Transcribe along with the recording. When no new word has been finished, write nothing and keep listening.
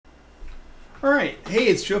All right, hey,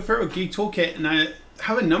 it's Joe Farrow with Geek Toolkit, and I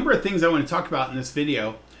have a number of things I want to talk about in this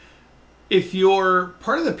video. If you're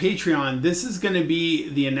part of the Patreon, this is going to be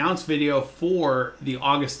the announced video for the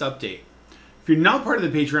August update. If you're not part of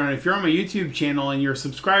the Patreon, if you're on my YouTube channel and you're a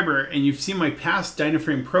subscriber and you've seen my past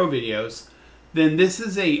Dynaframe Pro videos, then this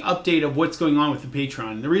is a update of what's going on with the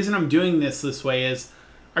Patreon. The reason I'm doing this way is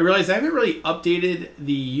I realized I haven't really updated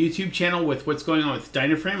the YouTube channel with what's going on with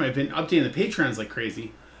Dynaframe. I've been updating the Patreons like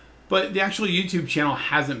crazy, but the actual YouTube channel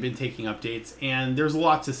hasn't been taking updates, and there's a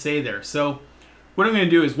lot to say there. So what I'm going to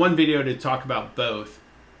do is one video to talk about both.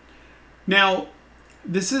 Now,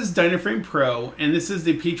 this is Dynaframe Pro, and this is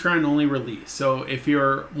the Patreon only release. So if you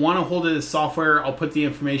want to hold of this software, I'll put the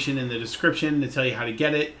information in the description to tell you how to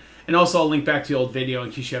get it. And also I'll link back to the old video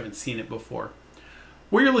in case you haven't seen it before.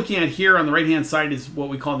 What you're looking at here on the right hand side is what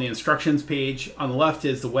we call the instructions page. On the left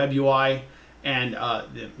is the web UI, and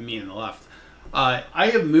me on the left.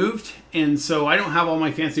 I have moved, and so I don't have all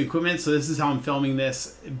my fancy equipment, so this is how I'm filming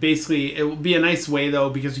this. Basically, it will be a nice way, though,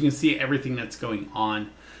 because you can see everything that's going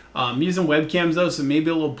on. I'm using webcams, though, so maybe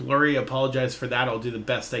a little blurry. I apologize for that. I'll do the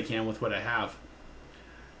best I can with what I have.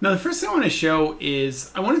 Now, the first thing I want to show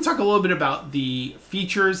is I want to talk a little bit about the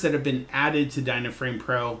features that have been added to Dynaframe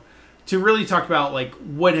Pro to really talk about like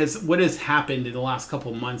what has happened in the last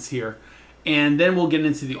couple months here, and then we'll get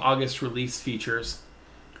into the August release features.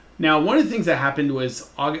 Now, one of the things that happened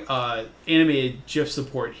was animated GIF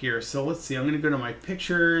support here. So let's see, I'm going to go to my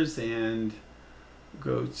pictures and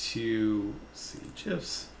go to, let's see,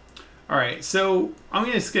 GIFs. All right, so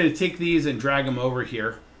I'm just going to take these and drag them over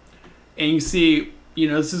here. And you see, you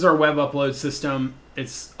know, this is our web upload system.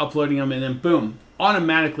 It's uploading them, and then boom,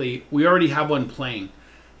 automatically, we already have one playing.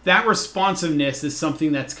 That responsiveness is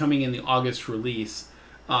something that's coming in the August release.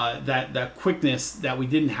 That quickness that we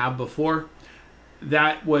didn't have before.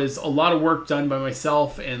 That was a lot of work done by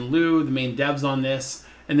myself and Lou, the main devs on this.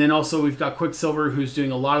 And then also we've got Quicksilver, who's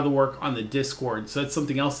doing a lot of the work on the Discord. So that's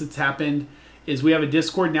something else that's happened, is we have a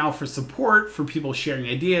Discord now for support, for people sharing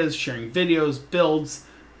ideas, sharing videos, builds,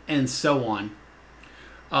 and so on.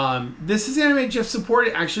 This is animated GIF support.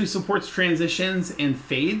 It actually supports transitions and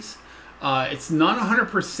fades. It's not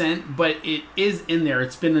 100%, but it is in there.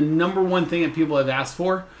 It's been the #1 thing that people have asked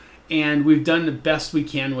for, and we've done the best we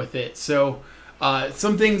can with it. So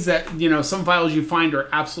some things that, you know, some files you find are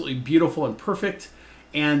absolutely beautiful and perfect,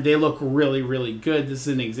 and they look really, really good. This is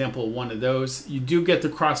an example of one of those. You do get the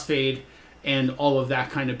crossfade and all of that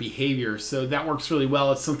kind of behavior, so that works really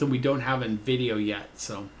well. It's something we don't have in video yet.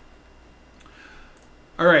 So,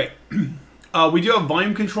 all right. We do have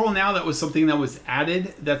volume control now. That was something that was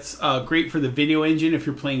added. That's great for the video engine if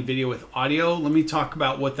you're playing video with audio. Let me talk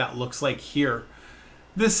about what that looks like here.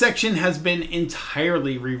 This section has been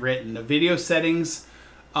entirely rewritten. The video settings,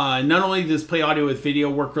 not only does play audio with video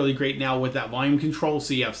work really great now with that volume control,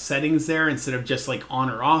 so you have settings there instead of just like on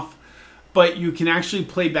or off, but you can actually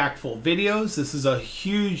play back full videos. This is a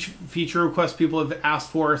huge feature request people have asked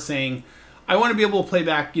for, saying, I want to be able to play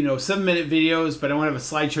back, you know, 7-minute videos, but I want to have a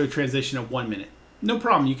slideshow transition of 1 minute. No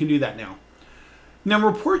problem, you can do that now.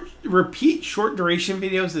 Now, repeat short duration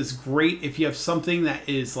videos is great if you have something that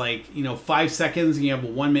is like, you know, 5 seconds and you have a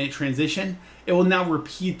 1-minute transition. It will now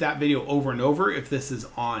repeat that video over and over if this is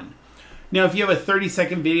on. Now, if you have a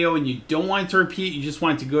 30-second video and you don't want it to repeat, you just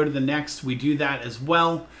want it to go to the next, we do that as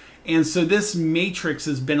well. And so this matrix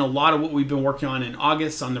has been a lot of what we've been working on in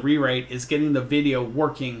August on the rewrite, is getting the video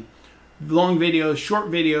working. Long videos,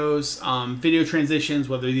 short videos, video transitions,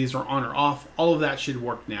 whether these are on or off, all of that should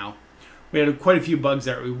work now. We had quite a few bugs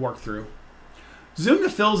that we worked through. Zoom to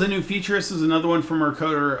fill is a new feature. This is another one from our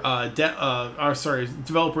coder,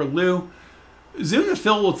 developer Lou. Zoom to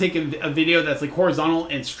fill will take a video that's like horizontal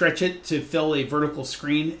and stretch it to fill a vertical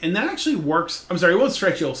screen, and that actually works. I'm sorry, it won't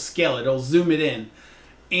stretch it, it'll scale it, it'll zoom it in.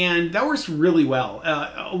 And that works really well,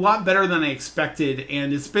 a lot better than I expected,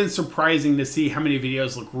 and it's been surprising to see how many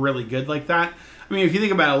videos look really good like that. I mean, if you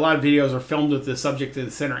think about it, a lot of videos are filmed with the subject in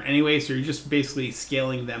the center anyway, so you're just basically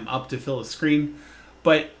scaling them up to fill a screen.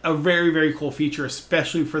 But a very, very cool feature,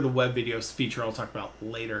 especially for the web videos feature I'll talk about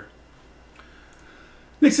later.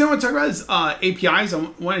 Next thing I want to talk about is APIs. I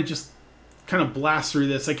want to just kind of blast through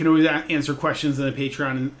this. I can always answer questions in the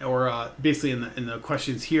Patreon or basically in the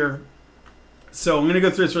questions here. So I'm going to go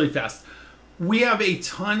through this really fast. We have a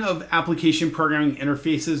ton of application programming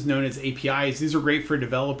interfaces known as APIs. These are great for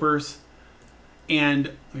developers.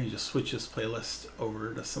 And let me just switch this playlist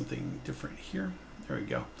over to something different here. There we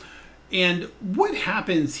go. And what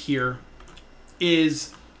happens here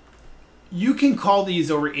is you can call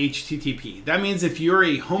these over HTTP. That means if you're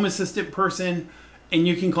a Home Assistant person and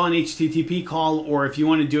you can call an HTTP call, or if you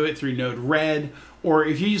want to do it through Node-RED, or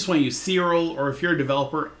if you just want to use serial, or if you're a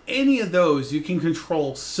developer, any of those, you can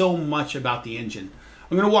control so much about the engine.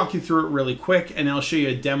 I'm going to walk you through it really quick, and I'll show you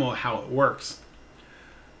a demo of how it works.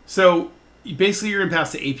 So basically, you're going to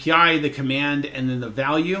pass the API, the command, and then the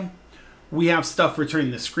value. We have stuff for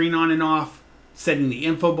turning the screen on and off, setting the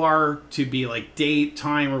info bar to be like date,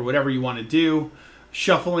 time, or whatever you want to do.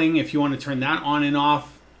 Shuffling, if you want to turn that on and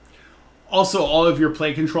off. Also, all of your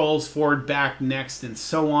play controls, forward, back, next, and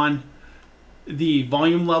so on. The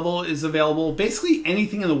volume level is available. Basically,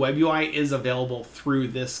 anything in the web UI is available through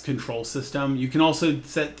this control system. You can also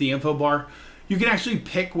set the info bar. You can actually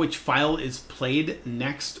pick which file is played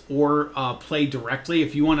next, or play directly.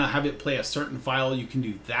 If you want to have it play a certain file, you can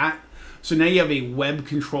do that. So now you have a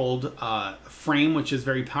web-controlled frame, which is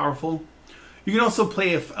very powerful. You can also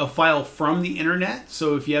play a file from the internet.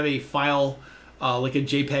 So if you have a file like a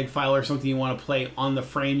JPEG file or something you want to play on the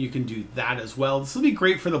frame, you can do that as well. This will be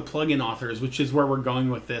great for the plugin authors, which is where we're going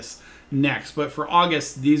with this next. But for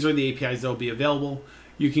August, these are the APIs that will be available.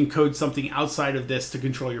 You can code something outside of this to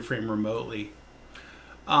control your frame remotely.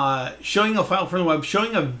 Showing a file from the web,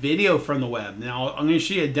 showing a video from the web. Now, I'm going to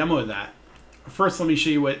show you a demo of that. First, let me show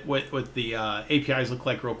you what the APIs look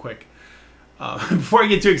like real quick. Before I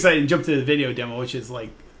get too excited and jump to the video demo, which is like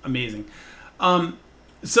amazing.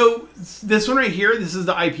 So this one right here, this is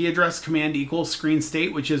the IP address, command equals screen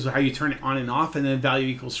state, which is how you turn it on and off, and then value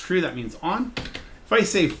equals true, that means on. If I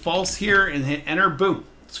say false here and hit enter, boom,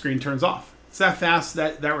 screen turns off. It's that fast,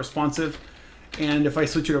 that responsive. And if I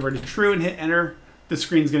switch it over to true and hit enter, the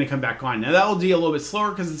screen's going to come back on. Now that will be a little bit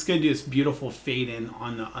slower because it's going to do this beautiful fade in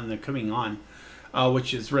on the coming on,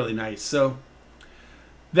 which is really nice. So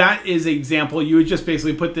that is an example. You would just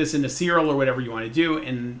basically put this into serial or whatever you want to do,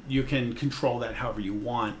 and you can control that however you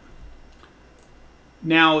want.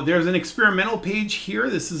 Now, there's an experimental page here.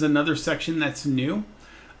 This is another section that's new.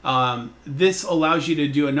 This allows you to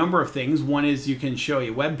do a number of things. One is you can show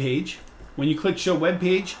a web page. When you click show web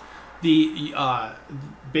page, the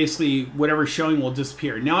basically whatever's showing will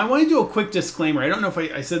disappear. Now, I want to do a quick disclaimer. I don't know if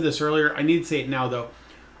I said this earlier. I need to say it now, though.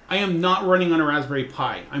 I am not running on a Raspberry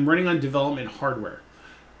Pi. I'm running on development hardware.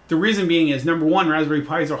 The reason being is, number one, Raspberry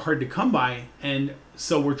Pis are hard to come by, and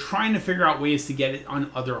so we're trying to figure out ways to get it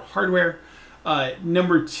on other hardware.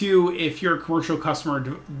 Number two, if you're a commercial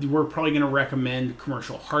customer, we're probably going to recommend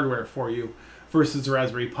commercial hardware for you versus the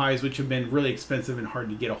Raspberry Pis, which have been really expensive and hard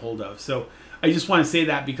to get a hold of. So I just want to say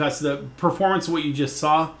that because the performance of what you just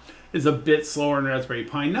saw is a bit slower on Raspberry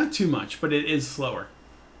Pi. Not too much, but it is slower.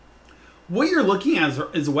 What you're looking at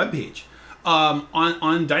is a web page. On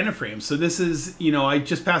Dynaframe. So this is, you know, I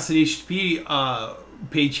just passed an HTTP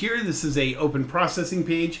page here. This is a open processing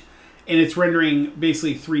page, and it's rendering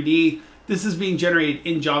basically 3D. This is being generated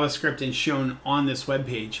in JavaScript and shown on this web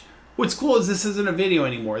page. What's cool is this isn't a video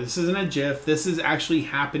anymore. This isn't a GIF. This is actually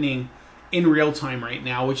happening in real time right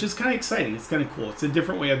now, which is kind of exciting. It's kind of cool. It's a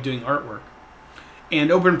different way of doing artwork. And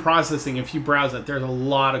open processing, if you browse it, there's a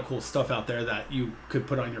lot of cool stuff out there that you could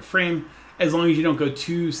put on your frame, as long as you don't go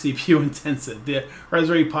too CPU intensive. The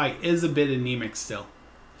Raspberry Pi is a bit anemic still.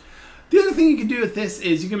 The other thing you can do with this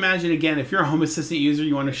is you can imagine, again, if you're a Home Assistant user,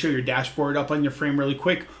 you want to show your dashboard up on your frame really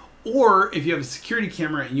quick, or if you have a security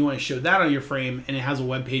camera and you want to show that on your frame and it has a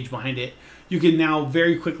web page behind it, you can now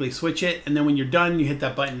very quickly switch it, and then when you're done, you hit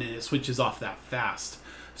that button and it switches off that fast.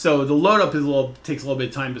 So the load up is takes a little bit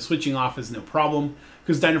of time, but switching off is no problem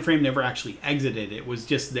because Dynaframe never actually exited. It was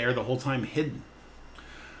just there the whole time hidden.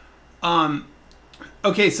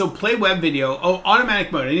 Okay, so play web video. Oh,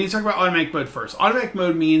 automatic mode. I need to talk about automatic mode first. Automatic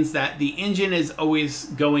mode means that the engine is always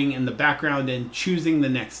going in the background and choosing the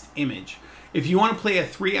next image. If you want to play a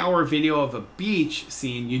 3-hour video of a beach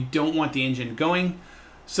scene, you don't want the engine going.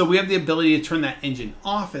 So we have the ability to turn that engine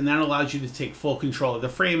off, and that allows you to take full control of the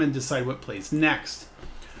frame and decide what plays next.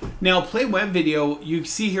 Now, play web video, you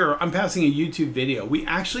see here, I'm passing a YouTube video. We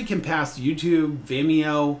actually can pass YouTube,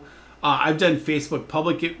 Vimeo. I've done Facebook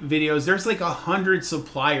public videos. There's like 100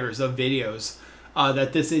 suppliers of videos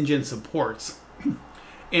that this engine supports.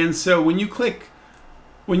 And so when you click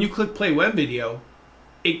play web video,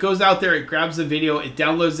 it goes out there, it grabs the video, it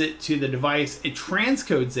downloads it to the device, it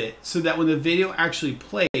transcodes it so that when the video actually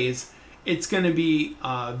plays, it's going to be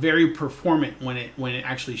very performant when it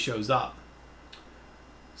actually shows up.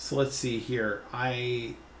 So let's see here.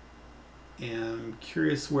 I am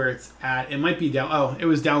curious where it's at. It might be down. Oh, it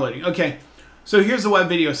was downloading. Okay. So here's the web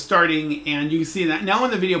video starting, and you can see that now when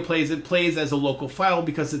the video plays, it plays as a local file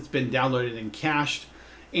because it's been downloaded and cached.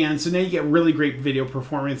 And so now you get really great video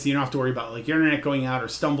performance. You don't have to worry about like your internet going out or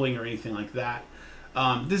stumbling or anything like that.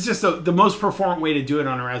 This is just the most performant way to do it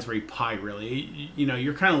on a Raspberry Pi, really. You know,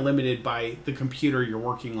 you're kind of limited by the computer you're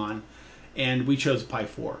working on, and we chose Pi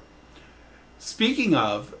 4. Speaking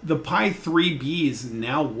of, the Pi 3Bs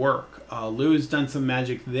now work. Lou has done some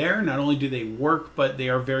magic there. Not only do they work, but they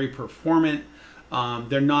are very performant.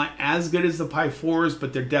 They're not as good as the Pi 4s,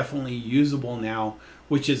 but they're definitely usable now,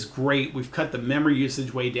 which is great. We've cut the memory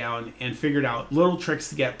usage way down and figured out little tricks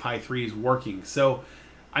to get Pi 3s working. So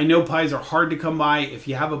I know Pis are hard to come by. If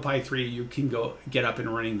you have a Pi 3, you can go get up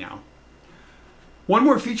and running now. One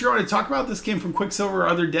more feature I want to talk about. This came from Quicksilver or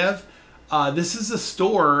other dev. This is a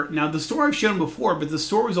store. Now, the store I've shown before, but the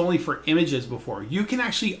store was only for images before. You can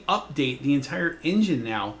actually update the entire engine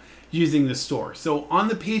now using the store. So on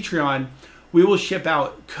the Patreon, we will ship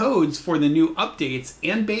out codes for the new updates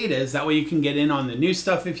and betas. That way you can get in on the new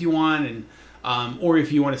stuff if you want, and or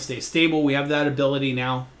if you want to stay stable, we have that ability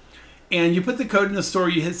now. And you put the code in the store,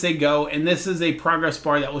 you hit say go, and this is a progress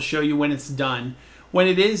bar that will show you when it's done. When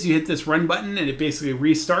it is, you hit this run button and it basically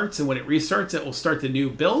restarts, and when it restarts, it will start the new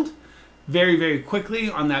build very, very quickly.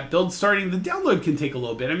 On that build starting, the download can take a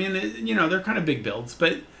little bit. I mean, you know, they're kind of big builds,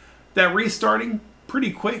 but that restarting,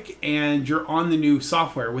 pretty quick, and you're on the new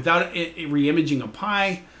software without re-imaging a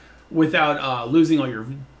Pi, without losing all your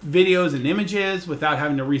videos and images, without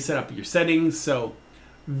having to reset up your settings. So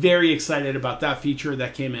very excited about that feature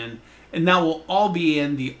that came in, and that will all be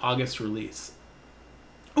in the August release.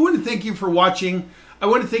 I want to thank you for watching. I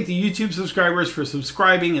want to thank the YouTube subscribers for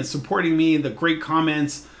subscribing and supporting me, the great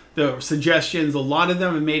comments, the suggestions. A lot of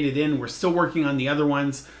them have made it in. We're still working on the other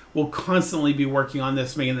ones. We'll constantly be working on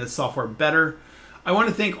this, making this software better. I want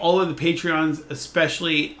to thank all of the Patreons,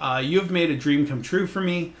 especially. You've made a dream come true for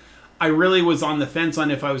me. I really was on the fence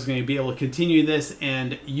on if I was going to be able to continue this,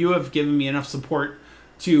 and you have given me enough support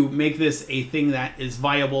to make this a thing that is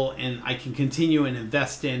viable and I can continue and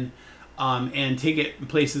invest in, and take it in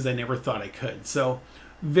places I never thought I could. So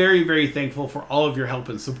very, very thankful for all of your help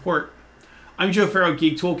and support. I'm Joe Farrow,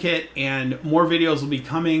 Geek Toolkit, and more videos will be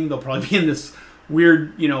coming. They'll probably be in this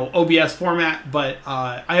weird, you know, OBS format, but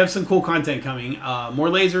I have some cool content coming. More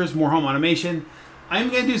lasers, more home automation. I'm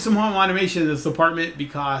going to do some home automation in this department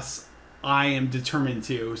because I am determined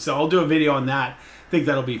to. So I'll do a video on that. I think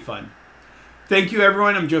that'll be fun. Thank you,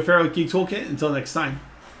 everyone. I'm Joe Farrow with Geek Toolkit. Until next time.